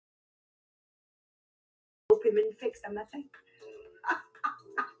t'es magnifique ce matin.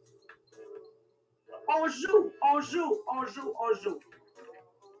 On joue.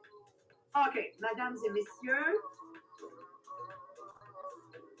 OK, mesdames et messieurs.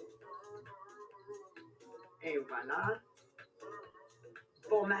 Et voilà.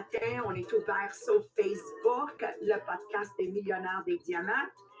 Bon matin, on est ouvert sur Facebook, le podcast des Millionnaires des Diamants.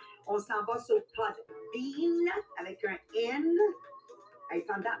 On s'en va sur Podbean avec un N. Et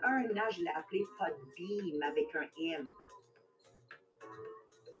pendant un an, je l'ai appelé Podbean avec un N.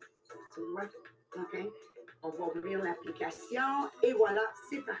 Tu vois? OK. On va ouvrir l'application. Et voilà,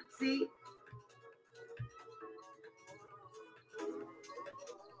 c'est parti.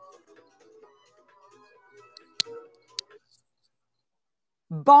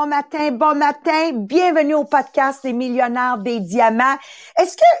 Bon matin, bienvenue au podcast des Millionnaires des Diamants.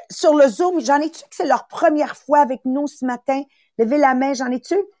 Est-ce que sur le Zoom, j'en ai-tu que c'est leur première fois avec nous ce matin? Levez la main, j'en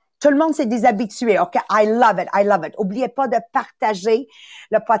ai-tu? Tout le monde s'est déshabitué. OK, I love it. Oubliez pas de partager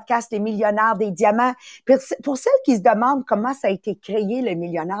le podcast des Millionnaires des Diamants. Pour celles qui se demandent comment ça a été créé, les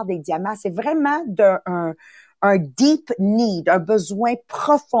Millionnaires des Diamants, c'est vraiment un deep need, un besoin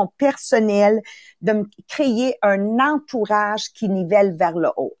profond, personnel, de créer un entourage qui nivelle vers le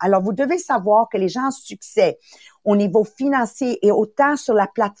haut. Alors, vous devez savoir que les gens en succès au niveau financier et autant sur la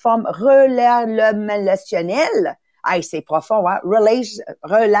plateforme relationnelle, c'est profond, hein?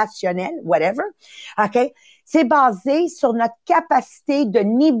 Relationnel, whatever, OK? C'est basé sur notre capacité de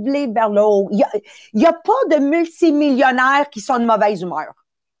niveler vers le haut. Il y a pas de multimillionnaires qui sont de mauvaise humeur,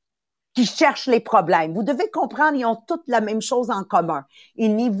 qui cherchent les problèmes. Vous devez comprendre, ils ont toutes la même chose en commun.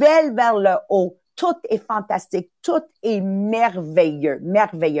 Ils nivellent vers le haut. Tout est fantastique. Tout est merveilleux.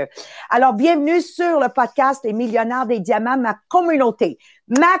 Alors, bienvenue sur le podcast des Millionnaires des Diamants, ma communauté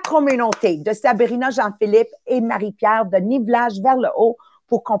de Sabrina Jean-Philippe et Marie-Pierre de nivelage vers le haut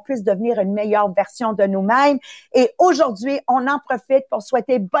pour qu'on puisse devenir une meilleure version de nous-mêmes. Et aujourd'hui, on en profite pour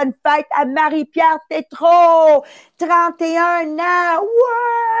souhaiter bonne fête à Marie-Pierre Tétrault, 31 ans.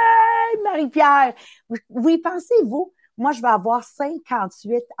 Ouais, Marie-Pierre. Oui, pensez-vous, moi, je vais avoir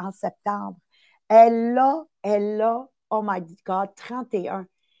 58 en septembre. Elle a, oh my God, 31.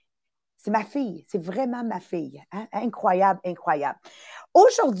 C'est ma fille, c'est vraiment ma fille. Hein? Incroyable.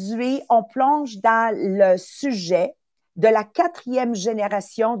 Aujourd'hui, on plonge dans le sujet de la 4e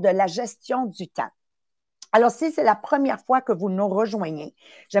génération de la gestion du temps. Alors, si c'est la première fois que vous nous rejoignez,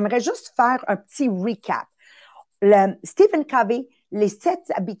 j'aimerais juste faire un petit recap. Stephen Covey, les 7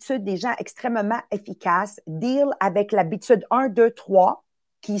 habitudes des gens extrêmement efficaces, deal avec l'habitude 1, 2, 3,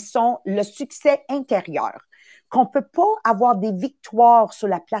 qui sont le succès intérieur. Qu'on peut pas avoir des victoires sur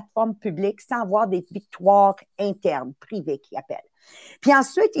la plateforme publique sans avoir des victoires internes, privées, qu'ils appellent. Puis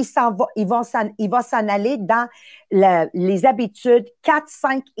ensuite, il va s'en aller dans les habitudes 4,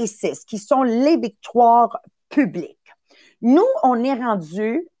 5 et 6, qui sont les victoires publiques. Nous, on est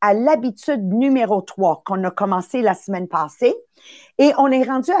rendu à l'habitude numéro 3 qu'on a commencé la semaine passée et on est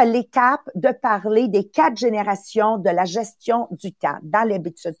rendu à l'étape de parler des 4 générations de la gestion du temps dans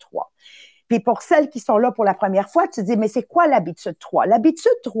l'habitude 3. Puis pour celles qui sont là pour la première fois, tu te dis, mais c'est quoi l'habitude 3?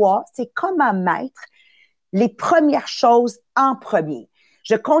 L'habitude 3, c'est comment mettre les premières choses en premier.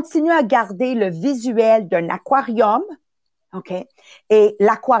 Je continue à garder le visuel d'un aquarium, OK? Et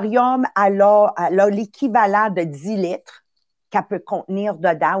l'aquarium a l'équivalent de 10 litres qu'elle peut contenir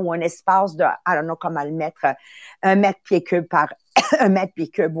dedans ou un espace de, I don't know comment le mettre, 1 mètre pied cube par 1 mètre pied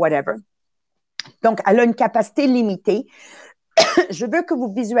cube, whatever. Donc, elle a une capacité limitée. Je veux que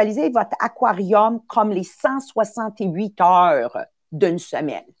vous visualisez votre aquarium comme les 168 heures d'une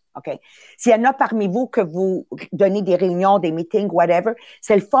semaine. OK? S'il y en a parmi vous que vous donnez des réunions, des meetings, whatever,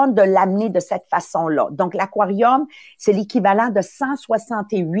 c'est le fun de l'amener de cette façon-là. Donc, l'aquarium, c'est l'équivalent de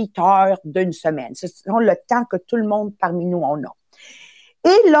 168 heures d'une semaine. Ce sont le temps que tout le monde parmi nous en a.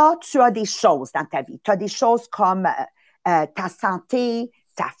 Et là, tu as des choses dans ta vie. Tu as des choses comme ta santé,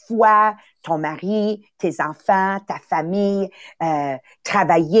 ta foi, ton mari, tes enfants, ta famille,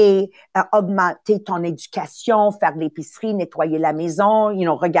 travailler, augmenter ton éducation, faire l'épicerie, nettoyer la maison,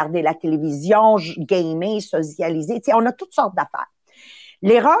 regarder la télévision, gamer, socialiser. On a toutes sortes d'affaires.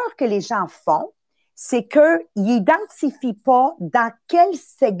 L'erreur que les gens font, c'est qu'ils n'identifient pas dans quel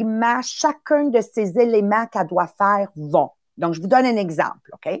segment chacun de ces éléments qu'elle doit faire vont. Donc, je vous donne un exemple,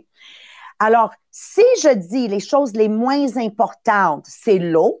 OK? Alors, si je dis les choses les moins importantes, c'est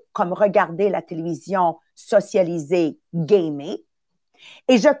l'eau, comme regarder la télévision, socialiser, gamer,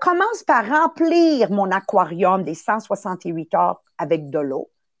 et je commence par remplir mon aquarium des 168 heures avec de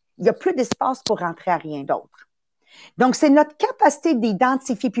l'eau, il n'y a plus d'espace pour rentrer à rien d'autre. Donc, c'est notre capacité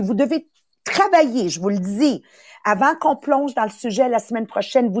d'identifier, puis vous devez travailler, je vous le dis, avant qu'on plonge dans le sujet la semaine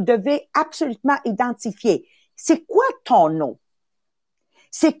prochaine, vous devez absolument identifier c'est quoi ton eau?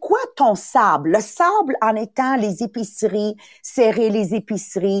 C'est quoi ton sable? Le sable en étant les épiceries, serrer les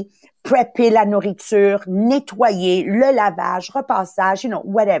épiceries, prepper la nourriture, nettoyer, le lavage, repassage,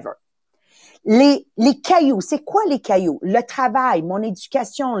 whatever. Les cailloux, c'est quoi les cailloux? Le travail, mon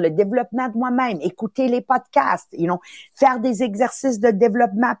éducation, le développement de moi-même, écouter les podcasts, faire des exercices de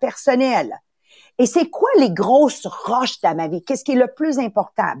développement personnel. Et c'est quoi les grosses roches dans ma vie? Qu'est-ce qui est le plus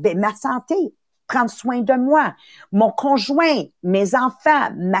important? Ben, ma santé. Prendre soin de moi, mon conjoint, mes enfants,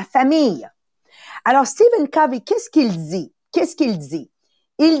 ma famille. Alors, Stephen Covey, qu'est-ce qu'il dit?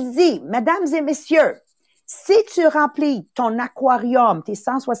 Il dit, mesdames et messieurs, si tu remplis ton aquarium, tes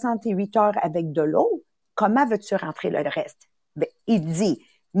 168 heures avec de l'eau, comment veux-tu rentrer le reste? Ben, il dit,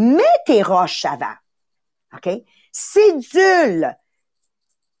 mets tes roches avant. OK? Sédule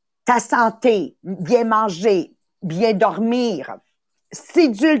ta santé, bien manger, bien dormir,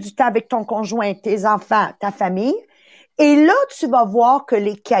 sédule du temps avec ton conjoint, tes enfants, ta famille. Et là, tu vas voir que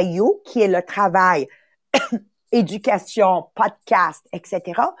les cailloux, qui est le travail, éducation, podcast, etc.,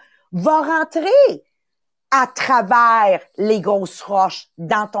 va rentrer à travers les grosses roches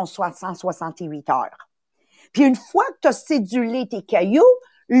dans ton 168 heures. Puis une fois que tu as sédulé tes cailloux,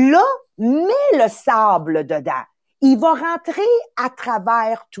 là, mets le sable dedans. Il va rentrer à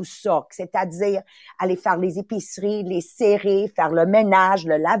travers tout ça, c'est-à-dire aller faire les épiceries, les serrer, faire le ménage,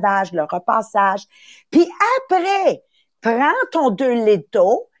 le lavage, le repassage. Puis après, prends ton 2 litres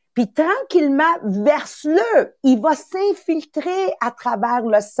d'eau, puis tranquillement, verse-le. Il va s'infiltrer à travers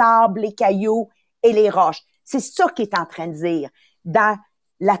le sable, les cailloux et les roches. C'est ça qu'il est en train de dire dans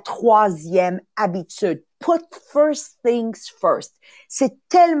la 3e habitude. Put first things first. C'est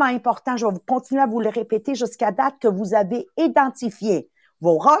tellement important. Je vais continuer à vous le répéter jusqu'à date que vous avez identifié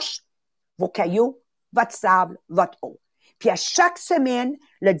vos roches, vos cailloux, votre sable, votre eau. Puis à chaque semaine,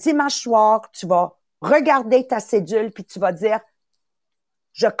 le dimanche soir, tu vas regarder ta cédule puis tu vas dire,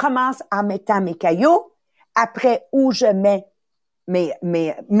 je commence en mettant mes cailloux, après où je mets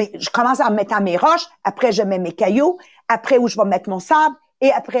je commence en mettant mes roches, après je mets mes cailloux, après où je vais mettre mon sable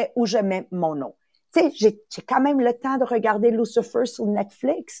et après où je mets mon eau. Tu sais, j'ai quand même le temps de regarder Lucifer sur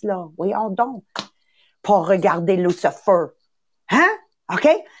Netflix, là. Voyons donc. Pas regarder Lucifer. Hein? OK?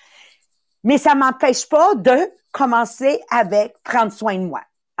 Mais ça m'empêche pas de commencer avec prendre soin de moi.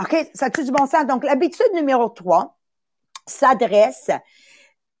 OK? Ça a-tu du bon sens? Donc, l'habitude numéro 3 s'adresse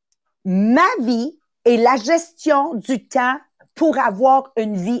ma vie et la gestion du temps pour avoir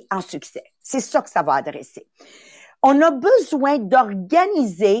une vie en succès. C'est ça que ça va adresser. On a besoin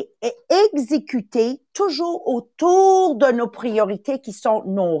d'organiser et exécuter toujours autour de nos priorités qui sont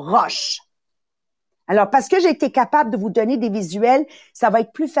nos roches. Alors, parce que j'ai été capable de vous donner des visuels, ça va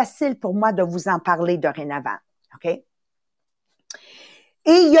être plus facile pour moi de vous en parler dorénavant. OK?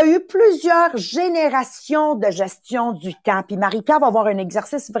 Et il y a eu plusieurs générations de gestion du temps. Puis Marie-Pierre va avoir un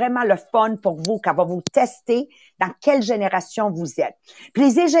exercice vraiment le fun pour vous, qu'elle va vous tester dans quelle génération vous êtes.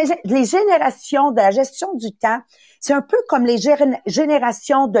 Puis les générations de la gestion du temps, c'est un peu comme les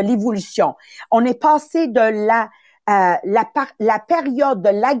générations de l'évolution. On est passé de la période de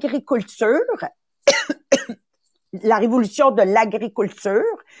l'agriculture, la révolution de l'agriculture,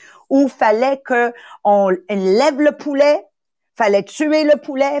 où fallait qu'on lève le poulet, fallait tuer le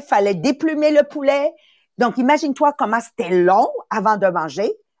poulet, fallait déplumer le poulet. Donc, imagine-toi comment c'était long avant de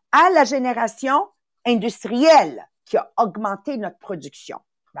manger, à la génération industrielle qui a augmenté notre production,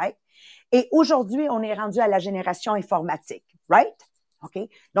 right? Et aujourd'hui, on est rendu à la génération informatique, right? OK?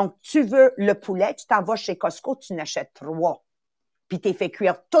 Donc, tu veux le poulet, tu t'en vas chez Costco, tu n'achètes 3, puis t'es fait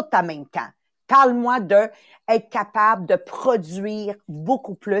cuire tout en même temps. Parle-moi d'être capable de produire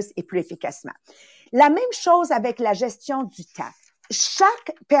beaucoup plus et plus efficacement. La même chose avec la gestion du temps.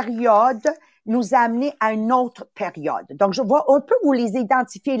 Chaque période nous a amené à une autre période. Donc, on peut vous les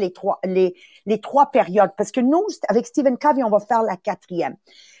identifier, les trois périodes, parce que nous, avec Stephen Covey, on va faire la 4e.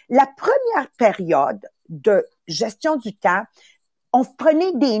 La première période de gestion du temps, on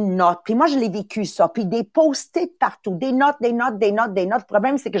prenait des notes, puis moi, je l'ai vécu ça, puis des post-it partout, des notes. Le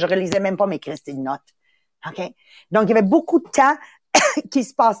problème, c'est que je relisais même pas mes cristines de notes. OK? Donc, il y avait beaucoup de temps qui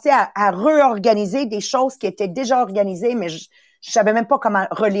se passait à réorganiser des choses qui étaient déjà organisées, mais je savais même pas comment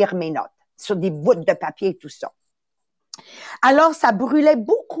relire mes notes sur des bouts de papier et tout ça. Alors, ça brûlait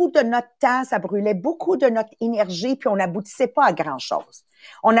beaucoup de notre temps, ça brûlait beaucoup de notre énergie, puis on n'aboutissait pas à grand-chose.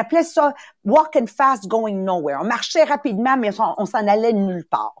 On appelait ça « walking fast, going nowhere ». On marchait rapidement, mais on s'en allait nulle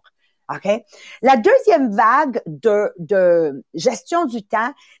part. OK? La deuxième vague de gestion du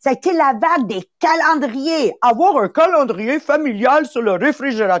temps, ça a été la vague des calendriers. Avoir un calendrier familial sur le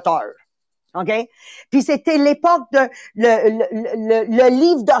réfrigérateur. OK? Puis c'était l'époque de le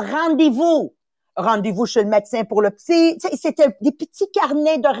livre de rendez-vous. rendez-vous chez le médecin pour le psy. Tu sais, c'était des petits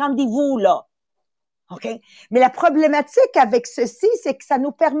carnets de rendez-vous, là. OK? Mais la problématique avec ceci, c'est que ça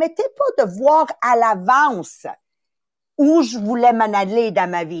nous permettait pas de voir à l'avance où je voulais m'en aller dans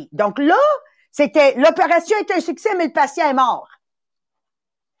ma vie. Donc là, l'opération était un succès, mais le patient est mort.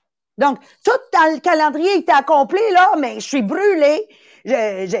 Donc, tout dans le calendrier était accompli, là, mais je suis brûlée.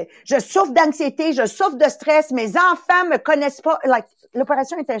 Je souffre d'anxiété, je souffre de stress. Mes enfants me connaissent pas. Like,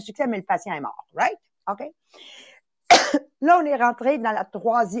 l'opération était un succès, mais le patient est mort. Right? OK? Là, on est rentré dans la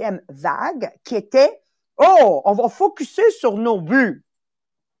troisième vague qui était, on va focusser sur nos buts.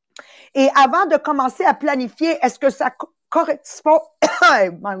 Et avant de commencer à planifier, est-ce que ça correspond,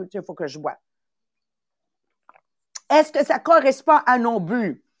 il faut que je bois. Est-ce que ça correspond à nos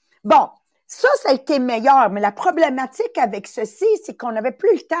buts? Bon, ça a été meilleur, mais la problématique avec ceci, c'est qu'on n'avait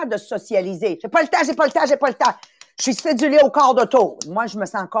plus le temps de socialiser. J'ai pas le temps. Je suis cédulée au quart de tour. Moi, je me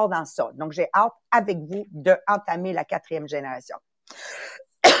sens encore dans ça. Donc, j'ai hâte avec vous d'entamer la 4e génération.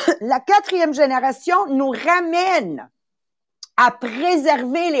 La 4e génération nous ramène à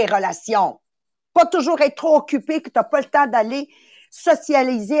préserver les relations. Pas toujours être trop occupé que tu n'as pas le temps d'aller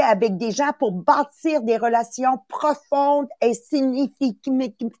socialiser avec des gens pour bâtir des relations profondes et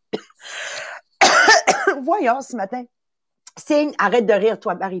significatives. Voyons ce matin. Arrête de rire,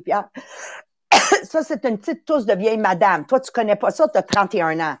 toi, Marie-Pierre. Ça, c'est une petite tousse de vieille madame. Toi, tu connais pas ça, tu as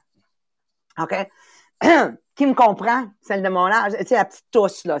 31 ans. OK? Qui me comprend? Celle de mon âge. Tu sais, la petite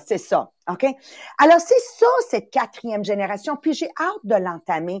tousse, là, c'est ça. OK? Alors, c'est ça, cette 4e génération. Puis, j'ai hâte de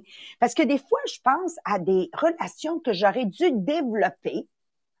l'entamer. Parce que des fois, je pense à des relations que j'aurais dû développer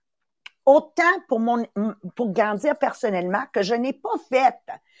autant pour grandir personnellement que je n'ai pas faites.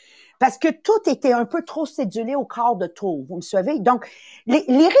 Parce que tout était un peu trop cédulé au quart de tour, vous me savez. Donc, les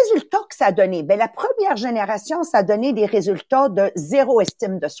résultats que ça a donné, la première génération, ça a donné des résultats de 0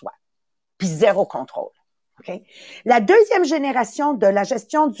 estime de soi, puis 0 contrôle. Okay? La deuxième génération de la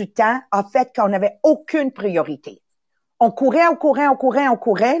gestion du temps a fait qu'on n'avait aucune priorité. On courait,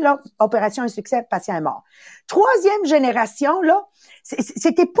 là, opération un succès, patient est mort. Troisième génération, là,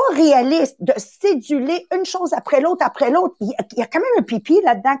 c'était pas réaliste de céduler une chose après l'autre. Il y a quand même un pipi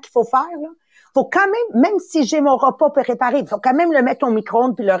là-dedans qu'il faut faire, là. Faut quand même si j'ai mon repas préparé, il faut quand même le mettre au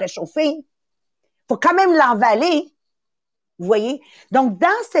micro-ondes puis le réchauffer. Faut quand même l'emballer. Vous voyez? Donc, dans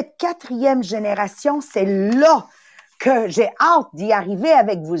cette 4e génération, c'est là que j'ai hâte d'y arriver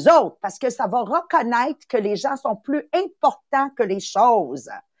avec vous autres parce que ça va reconnaître que les gens sont plus importants que les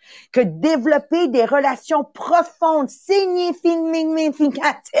choses, que développer des relations profondes, significatives.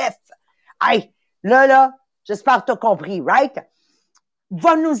 Hey, là, j'espère que tu as compris, right?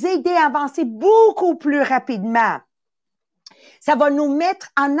 Va nous aider à avancer beaucoup plus rapidement. Ça va nous mettre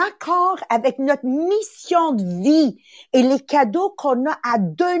en accord avec notre mission de vie et les cadeaux qu'on a à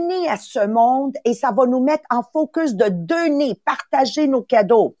donner à ce monde et ça va nous mettre en focus de donner, partager nos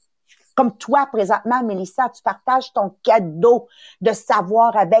cadeaux. Comme toi, présentement, Mélissa, tu partages ton cadeau de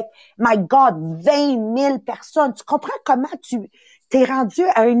savoir avec, my God, 20 000 personnes. Tu comprends comment tu t'es rendu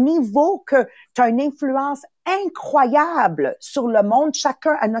à un niveau que tu as une influence incroyable sur le monde,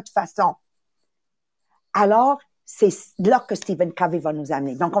 chacun à notre façon. Alors, c'est là que Stephen Covey va nous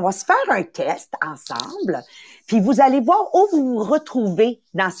amener. Donc, on va se faire un test ensemble, puis vous allez voir où vous vous retrouvez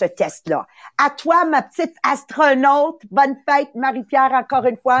dans ce test-là. À toi, ma petite astronaute, bonne fête, Marie-Pierre, encore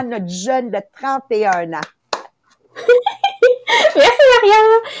une fois, notre jeune de 31 ans. Merci, Maria!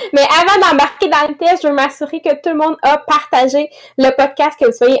 Mais avant d'embarquer dans le test, je veux m'assurer que tout le monde a partagé le podcast, que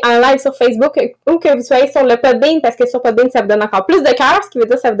vous soyez en live sur Facebook ou que vous soyez sur le Podbean, parce que sur Podbean, ça vous donne encore plus de cœur, ce qui veut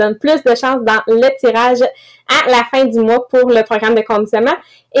dire que ça vous donne plus de chances dans le tirage à la fin du mois pour le programme de conditionnement.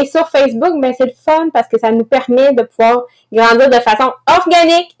 Et sur Facebook, c'est le fun parce que ça nous permet de pouvoir grandir de façon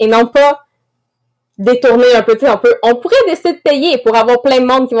organique et non pas détourner un peu, on pourrait décider de payer pour avoir plein de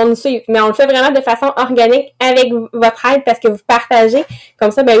monde qui vont nous suivre, mais on le fait vraiment de façon organique avec votre aide parce que vous partagez. Comme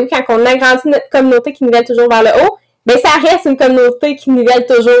ça, oui, quand on agrandit notre communauté qui nivelle toujours vers le haut, ça reste une communauté qui nivelle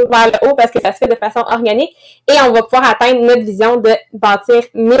toujours vers le haut parce que ça se fait de façon organique et on va pouvoir atteindre notre vision de bâtir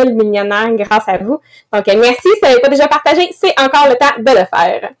 1000 millionnaires grâce à vous. Donc, merci. Si vous n'avez pas déjà partagé, c'est encore le temps de le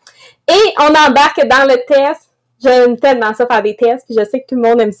faire. Et on embarque dans le test. J'aime tellement ça faire des tests, puis je sais que tout le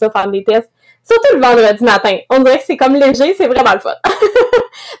monde aime ça faire des tests. Surtout le vendredi matin. On dirait que c'est comme léger, c'est vraiment le fun.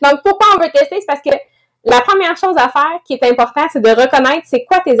 Donc, pourquoi on veut tester? C'est parce que la première chose à faire qui est importante, c'est de reconnaître c'est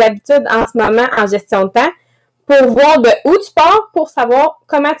quoi tes habitudes en ce moment en gestion de temps pour voir de où tu pars pour savoir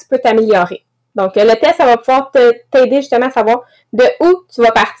comment tu peux t'améliorer. Donc, le test, ça va pouvoir t'aider justement à savoir de où tu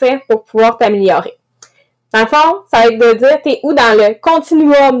vas partir pour pouvoir t'améliorer. Dans le fond, ça va être de dire t'es où dans le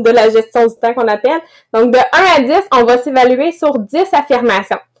continuum de la gestion du temps qu'on appelle. Donc, de 1 à 10, on va s'évaluer sur 10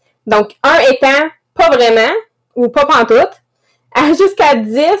 affirmations. Donc, 1 étant pas vraiment, ou pas pantoute, jusqu'à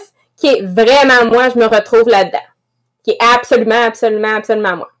 10, qui est vraiment moi, je me retrouve là-dedans. Qui est absolument, absolument,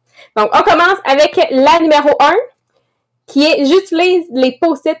 absolument moi. Donc, on commence avec la numéro 1, qui est « J'utilise les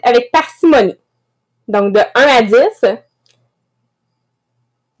post-it avec parcimonie ». Donc, de 1 à 10.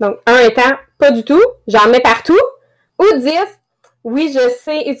 Donc, 1 étant pas du tout, j'en mets partout. Ou 10, oui, je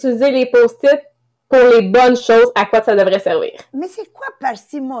sais utiliser les post-it pour les bonnes choses, à quoi ça devrait servir. Mais c'est quoi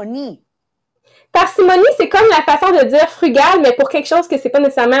parcimonie? Parcimonie, c'est comme la façon de dire frugal, mais pour quelque chose que c'est pas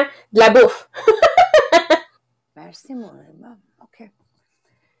nécessairement de la bouffe. Parcimonie, OK.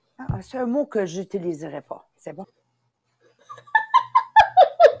 Ah, c'est un mot que j'utiliserai pas. C'est bon?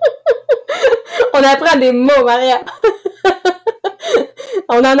 On apprend des mots, Maria.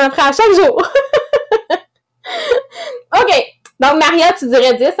 On en apprend à chaque jour. OK. Donc, Maria, tu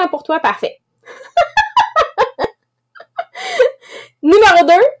dirais 10 hein, pour toi? Parfait. Numéro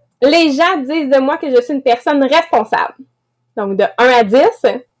 2, les gens disent de moi que je suis une personne responsable. Donc, de 1 à 10,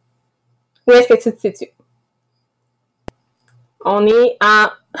 où est-ce que tu te situes? On est en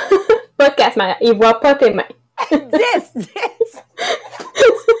podcast, Maria. Il voit pas tes mains. 10!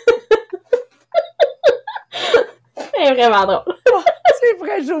 C'est vraiment drôle. Oh, c'est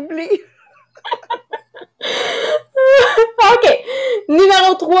vrai, j'oublie. OK.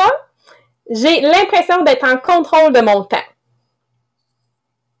 Numéro 3, j'ai l'impression d'être en contrôle de mon temps.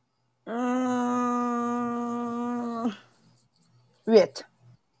 8.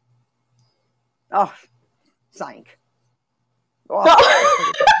 Oh, 5. Oh.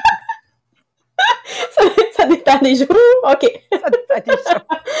 Ça dépend des jours. OK. Ça dépend des jours.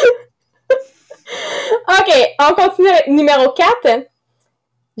 OK, on continue avec numéro 4.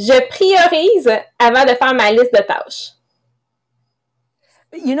 Je priorise avant de faire ma liste de tâches.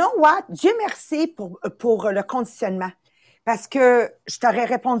 You know what? Dieu merci pour le conditionnement. Parce que je t'aurais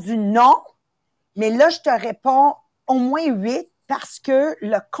répondu non, mais là, je te réponds au moins 8 parce que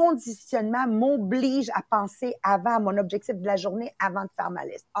le conditionnement m'oblige à penser avant mon objectif de la journée, avant de faire ma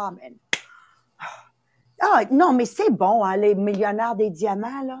liste. Amen. Ah, non, mais c'est bon, hein, les millionnaires des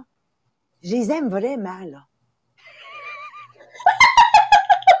diamants, là. Je les aime vraiment, là.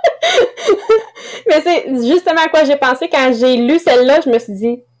 Mais c'est justement à quoi j'ai pensé quand j'ai lu celle-là. Je me suis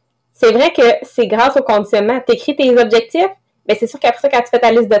dit, c'est vrai que c'est grâce au conditionnement. Tu écris tes objectifs, mais c'est sûr qu'après ça, quand tu fais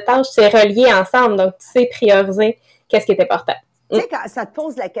ta liste de tâches, c'est relié ensemble. Donc, tu sais prioriser qu'est-ce qui est important. Tu sais, quand ça te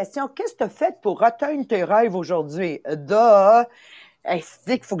pose la question, qu'est-ce que tu as fait pour atteindre tes rêves aujourd'hui?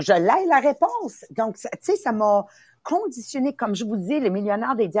 C'est qu'il faut que je l'aie la réponse. Donc, tu sais, ça m'a conditionné. Comme je vous dis, les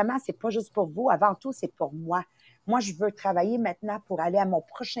millionnaires des diamants, c'est pas juste pour vous. Avant tout, c'est pour moi. Moi, je veux travailler maintenant pour aller à mon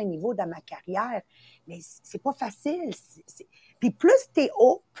prochain niveau dans ma carrière. Mais c'est pas facile. Puis plus t'es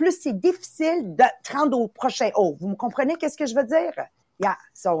haut, plus c'est difficile de te rendre au prochain haut. Vous me comprenez qu'est-ce que je veux dire? Yeah.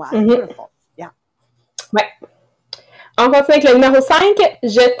 So, yeah. Ouais. On continue avec le numéro 5.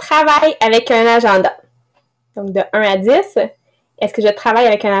 Je travaille avec un agenda. Donc, de 1 à 10, est-ce que je travaille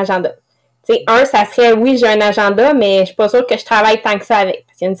avec un agenda? Tu sais, 1, ça serait, oui, j'ai un agenda, mais je suis pas sûre que je travaille tant que ça avec.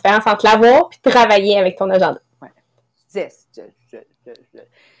 Parce qu'il y a une différence entre l'avoir et travailler avec ton agenda. Ouais. 10.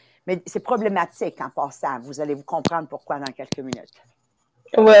 Mais c'est problématique en passant. Vous allez vous comprendre pourquoi dans quelques minutes.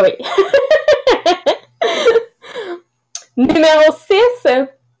 Oui, oui. Numéro 6,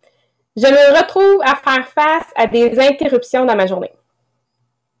 je me retrouve à faire face à des interruptions dans ma journée.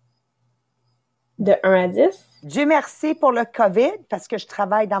 De 1 à 10. Dieu merci pour le COVID, parce que je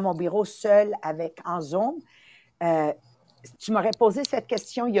travaille dans mon bureau seul en Zoom. Tu m'aurais posé cette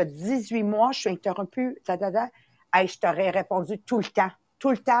question il y a 18 mois, je suis interrompue, hey, je t'aurais répondu tout le temps.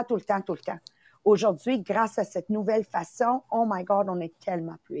 Aujourd'hui, grâce à cette nouvelle façon, oh my God, on est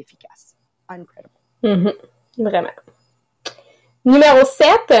tellement plus efficace. Incredible. Vraiment. Numéro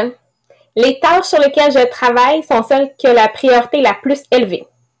 7, les tâches sur lesquelles je travaille sont celles qui ont la priorité la plus élevée.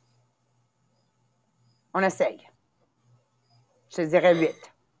 On essaye. Je te dirais 8.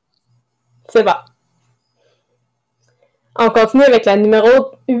 C'est bon. On continue avec la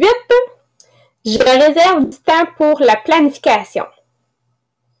numéro 8. Je réserve du temps pour la planification.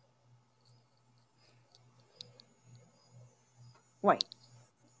 Oui.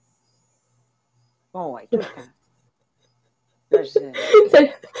 Oh, oui, tout le temps. Là,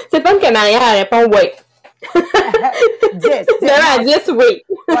 c'est pas que Maria répond oui. 10. De 1 à 10, oui.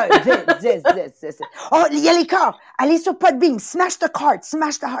 Ouais, 10. Oh, il y a les cœurs. Allez sur Podbean. Smash the cards.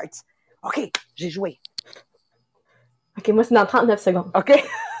 Smash the hearts. OK, j'ai joué. OK, moi, c'est dans 39 secondes. OK.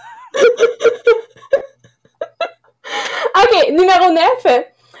 OK, numéro 9.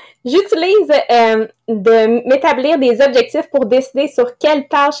 J'utilise de m'établir des objectifs pour décider sur quelle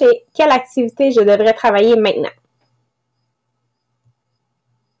tâche et quelle activité je devrais travailler maintenant.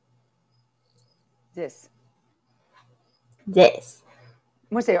 10. 10.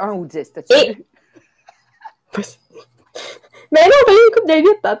 Moi, c'est 1 ou 10. T'as-tu vu? Mais non, on a eu une coupe de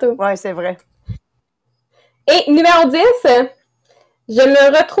 8 tantôt. Ouais, c'est vrai. Et numéro 10, je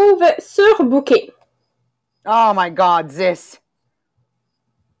me retrouve surbookée. Oh my God, 10.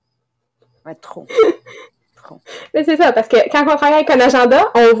 Ouais, trop. Mais c'est ça, parce que quand on travaille avec un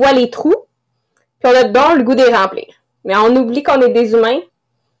agenda, on voit les trous, puis on a donc le goût de les remplir. Mais on oublie qu'on est des humains,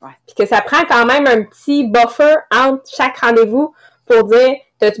 puis que ça prend quand même un petit buffer entre chaque rendez-vous pour dire,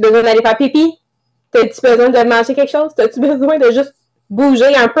 t'as-tu besoin d'aller faire pipi? T'as-tu besoin de manger quelque chose? T'as-tu besoin de juste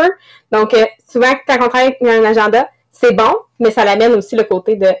bouger un peu? Donc, souvent, quand on travaille avec un agenda, c'est bon, mais ça l'amène aussi le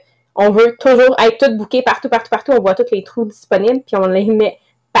côté de, on veut toujours être tout booké partout, on voit tous les trous disponibles, puis on les met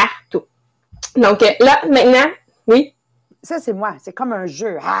partout. Donc, là, maintenant, oui. Ça, c'est moi. C'est comme un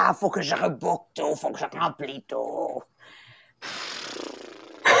jeu. Ah, faut que je rebook tout, faut que je remplis tout.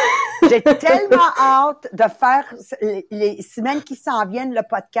 J'ai tellement hâte de faire les semaines qui s'en viennent, le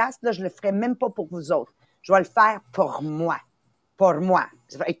podcast, là, je le ferai même pas pour vous autres. Je vais le faire pour moi. Pour moi.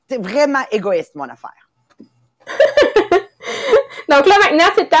 C'est vraiment égoïste, mon affaire. Donc là, maintenant,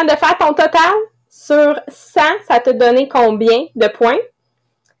 c'est le temps de faire ton total. Sur 100, ça t'a donné combien de points?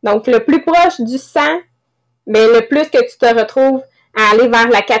 Donc, le plus proche du 100, mais le plus que tu te retrouves à aller vers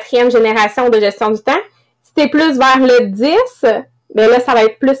la 4e génération de gestion du temps. Si tu es plus vers le 10, bien là, ça va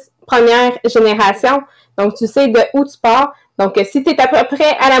être plus première génération. Donc, tu sais de où tu pars. Donc, si tu es à peu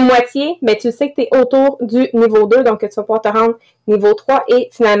près à la moitié, bien, tu sais que tu es autour du niveau 2. Donc, tu vas pouvoir te rendre niveau 3 et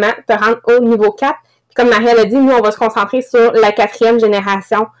finalement te rendre au niveau 4. Puis, comme Marie l'a dit, nous, on va se concentrer sur la 4e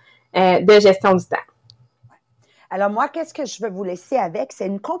génération de gestion du temps. Alors, moi, qu'est-ce que je veux vous laisser avec? C'est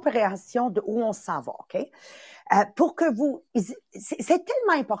une compréhension de où on s'en va, OK? Pour que vous... C'est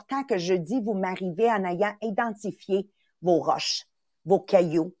tellement important que je dis, vous m'arrivez en ayant identifié vos roches, vos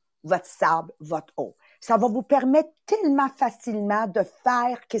cailloux, votre sable, votre eau. Ça va vous permettre tellement facilement de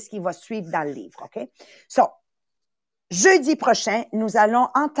faire qu'est-ce qui va suivre dans le livre, OK? So, jeudi prochain, nous allons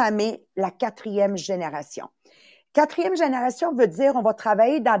entamer la 4e génération. 4e génération veut dire on va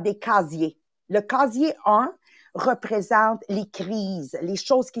travailler dans des casiers. Le casier 1 représente les crises, les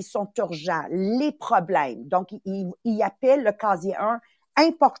choses qui sont urgentes, les problèmes. Donc, il appelle le casier 1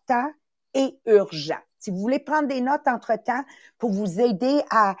 important et urgent. Si vous voulez prendre des notes entre-temps pour vous aider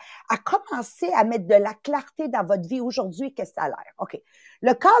à commencer à mettre de la clarté dans votre vie aujourd'hui, qu'est-ce que ça a l'air? OK.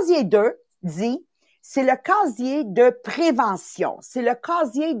 Le casier 2 dit, c'est le casier de prévention. C'est le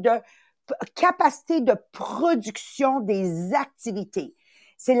casier de capacité de production des activités.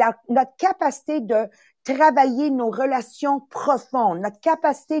 C'est notre capacité de travailler nos relations profondes, notre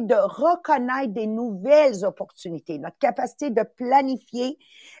capacité de reconnaître des nouvelles opportunités, notre capacité de planifier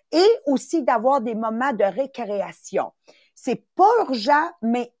et aussi d'avoir des moments de récréation. C'est pas urgent,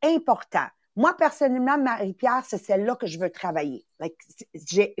 mais important. Moi, personnellement, Marie-Pierre, c'est celle-là que je veux travailler.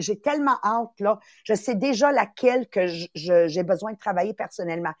 J'ai tellement hâte, là. Je sais déjà laquelle que j'ai besoin de travailler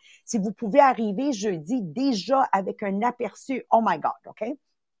personnellement. Si vous pouvez arriver jeudi déjà avec un aperçu, oh my God, OK?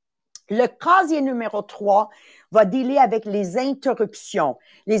 Le casier numéro 3 va dealer avec les interruptions,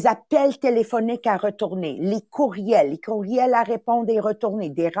 les appels téléphoniques à retourner, les courriels à répondre et retourner,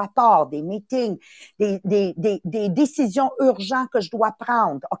 des rapports, des meetings, des décisions urgentes que je dois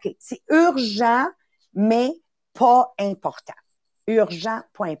prendre. OK, c'est urgent, mais pas important. Urgent,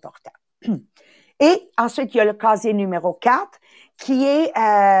 pas important. Et ensuite, il y a le casier numéro 4 qui est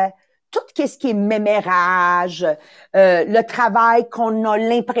tout ce qui est mémérage, le travail qu'on a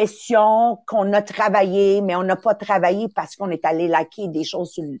l'impression qu'on a travaillé, mais on n'a pas travaillé parce qu'on est allé liker des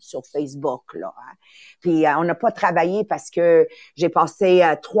choses sur Facebook, là. Hein. Puis on n'a pas travaillé parce que j'ai passé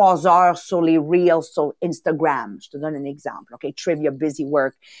 3 heures sur les Reels sur Instagram. Je te donne un exemple, OK? Trivia, busy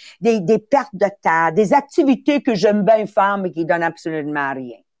work. Des pertes de temps, des activités que j'aime bien faire, mais qui donnent absolument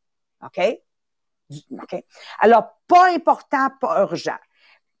rien. OK? OK? Alors, pas important, pas urgent.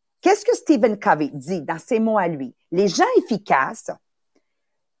 Qu'est-ce que Stephen Covey dit dans ses mots à lui? Les gens efficaces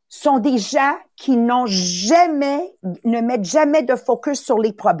sont des gens qui ne mettent jamais de focus sur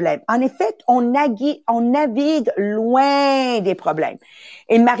les problèmes. En effet, on navigue loin des problèmes.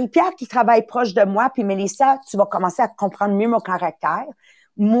 Et Marie-Pierre qui travaille proche de moi, puis Mélissa, tu vas commencer à comprendre mieux mon caractère.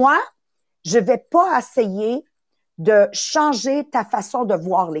 Moi, je vais pas essayer de changer ta façon de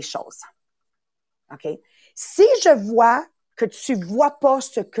voir les choses. OK? Si je vois que tu vois pas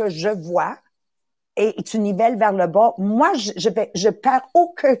ce que je vois et tu nivelles vers le bas, moi, je perds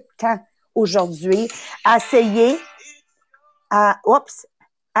aucun temps aujourd'hui à essayer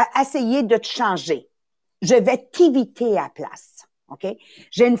de te changer. Je vais t'éviter à la place. OK?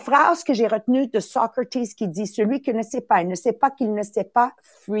 J'ai une phrase que j'ai retenue de Socrates qui dit, celui qui ne sait pas, il ne sait pas qu'il ne sait pas,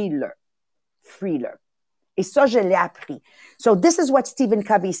 fuis-le. thriller. Et ça, je l'ai appris. So, this is what Stephen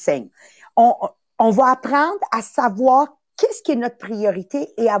Covey is saying. On va apprendre à savoir qu'est-ce qui est notre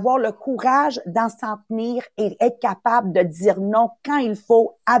priorité et avoir le courage d'en s'en tenir et être capable de dire non quand il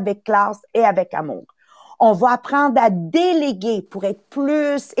faut, avec classe et avec amour. On va apprendre à déléguer pour être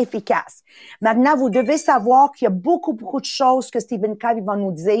plus efficace. Maintenant, vous devez savoir qu'il y a beaucoup de choses que Stephen Covey va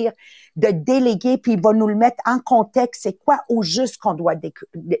nous dire de déléguer, puis il va nous le mettre en contexte. C'est quoi au juste qu'on doit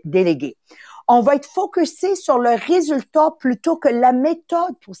déléguer? On va être focusé sur le résultat plutôt que la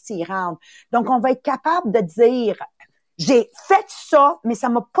méthode pour s'y rendre. Donc, on va être capable de dire, j'ai fait ça, mais ça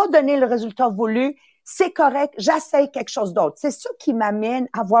m'a pas donné le résultat voulu. C'est correct, j'essaye quelque chose d'autre. C'est ça qui m'amène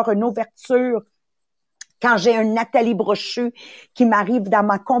à avoir une ouverture quand j'ai un Nathalie Brochu qui m'arrive dans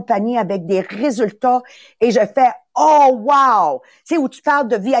ma compagnie avec des résultats et je fais « Oh, wow! » Tu sais, où tu parles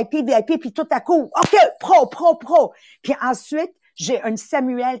de VIP, puis tout à coup, « OK, pro. » Puis ensuite, j'ai un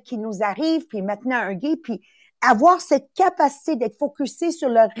Samuel qui nous arrive, puis maintenant un Guy, puis avoir cette capacité d'être focusé sur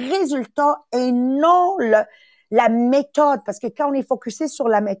le résultat et non la méthode, parce que quand on est focusé sur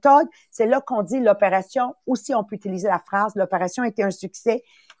la méthode, c'est là qu'on dit l'opération, aussi on peut utiliser la phrase, l'opération était un succès,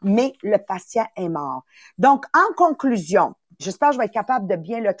 mais le patient est mort. Donc, en conclusion, j'espère que je vais être capable de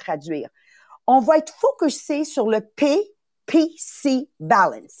bien le traduire. On va être focusé sur le PPC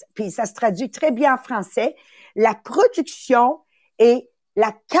balance. Puis ça se traduit très bien en français. La production et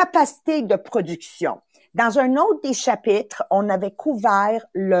la capacité de production. Dans un autre des chapitres, on avait couvert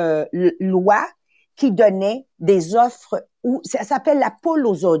le loi qui donnait des offres où ça s'appelle la poule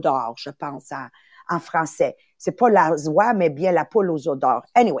aux œufs d'or, je pense, en français. C'est pas la oie, mais bien la poule aux œufs d'or.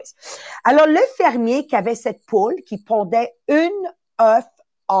 Anyways. Alors, le fermier qui avait cette poule qui pondait une œuf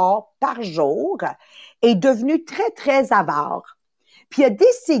or par jour est devenu très, très avare. Puis il a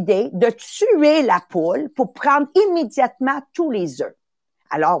décidé de tuer la poule pour prendre immédiatement tous les œufs.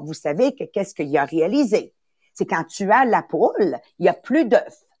 Alors, vous savez que qu'est-ce qu'il a réalisé? C'est qu'en tuant la poule, il n'y a plus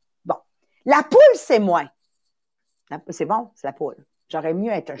d'œufs. Bon. La poule, c'est moins. C'est bon, c'est la poule. J'aurais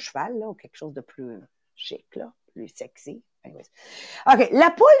mieux être un cheval, là, ou quelque chose de plus chic, là, plus sexy. OK, la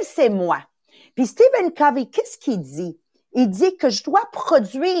poule, c'est moi. Puis Stephen Covey, qu'est-ce qu'il dit? Il dit que je dois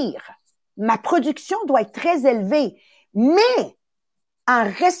produire. Ma production doit être très élevée, mais en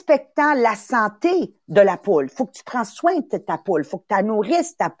respectant la santé de la poule. Faut que tu prends soin de ta poule. Faut que tu la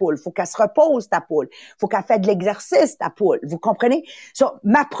nourrisses, ta poule. Faut qu'elle se repose, ta poule. Faut qu'elle fasse de l'exercice, ta poule. Vous comprenez? So,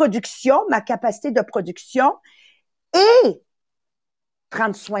 ma production, ma capacité de production et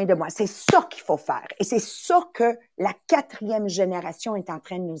prendre soin de moi. C'est ça qu'il faut faire. Et c'est ça que la 4e génération est en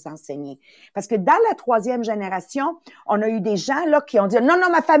train de nous enseigner. Parce que dans la 3e génération, on a eu des gens là qui ont dit « Non,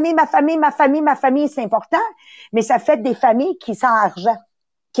 ma famille, c'est important. » Mais ça fait des familles qui, sans argent,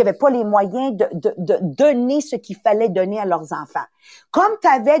 qui n'avaient pas les moyens de donner ce qu'il fallait donner à leurs enfants. Comme tu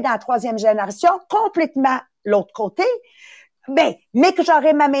avais dans la 3e génération, complètement l'autre côté, mais que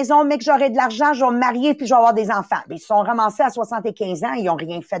j'aurai ma maison, mais que j'aurai de l'argent, je vais me marier puis je vais avoir des enfants. Mais ils sont ramassés à 75 ans, ils n'ont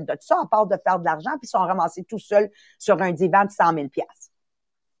rien fait de ça, à part de faire de l'argent, puis ils sont ramassés tout seuls sur un divan de 100 000 $. Tu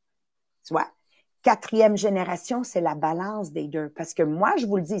vois? 4e génération, c'est la balance des deux. Parce que moi, je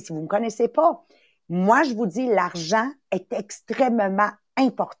vous le dis, si vous ne me connaissez pas, moi, je vous dis, l'argent est extrêmement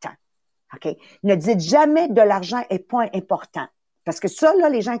important. OK? Ne dites jamais de l'argent est pas important. Parce que ça, là,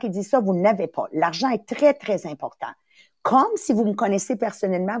 les gens qui disent ça, vous n'avez pas. L'argent est très, très important. Comme si vous me connaissez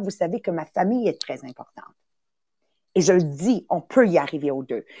personnellement, vous savez que ma famille est très importante. Et je le dis, on peut y arriver aux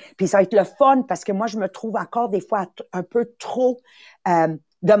deux. Puis ça va être le fun parce que moi, je me trouve encore des fois un peu trop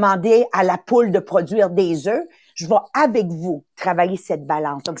demander à la poule de produire des œufs. Je vais avec vous travailler cette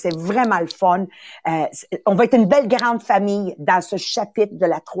balance. Donc, c'est vraiment le fun. On va être une belle grande famille dans ce chapitre de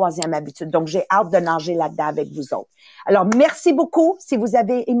la 3e habitude. Donc, j'ai hâte de nager là-dedans avec vous autres. Alors, merci beaucoup. Si vous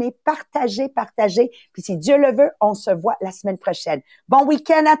avez aimé, partagez. Puis, si Dieu le veut, on se voit la semaine prochaine. Bon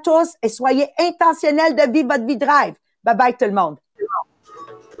week-end à tous et soyez intentionnels de vivre votre vie de rêve. Bye bye tout le monde.